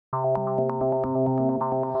What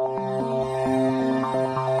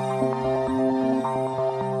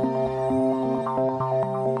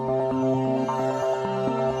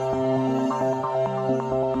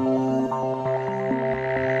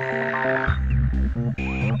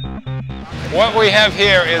we have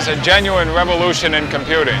here is a genuine revolution in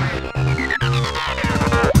computing.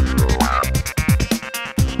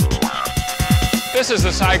 This is the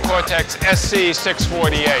SiCortex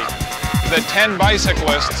SC648. The 10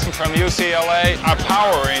 bicyclists from UCLA are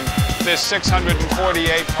powering this 648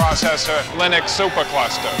 processor Linux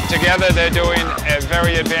supercluster. Together they're doing a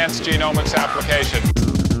very advanced genomics application.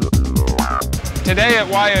 Today at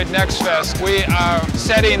Wired NextFest, we are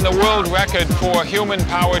setting the world record for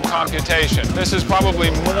human-powered computation. This is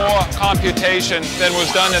probably more computation than was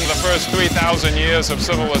done in the first 3,000 years of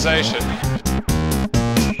civilization.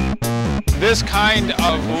 This kind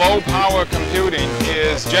of low-power computing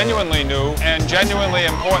is genuinely new and genuinely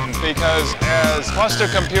important because as cluster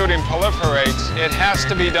computing proliferates, it has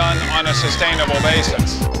to be done on a sustainable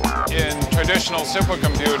basis. In traditional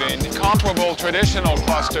supercomputing, comparable traditional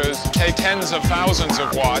clusters take tens of thousands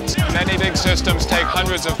of watts. Many big systems take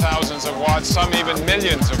hundreds of thousands of watts, some even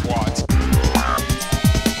millions of watts.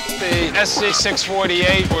 The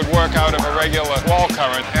SC648 would work out of a regular wall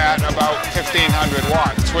current at about 1,500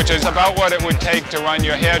 watts, which is about what it would take to run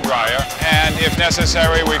your hairdryer. And if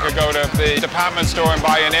necessary, we could go to the department store and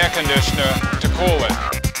buy an air conditioner to cool it.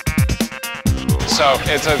 So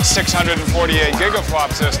it's a 648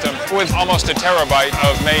 gigaflop system with almost a terabyte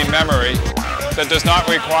of main memory that does not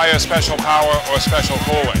require special power or special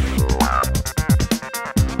cooling.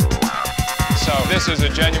 So this is a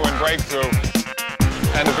genuine breakthrough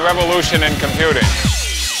and a revolution in computing.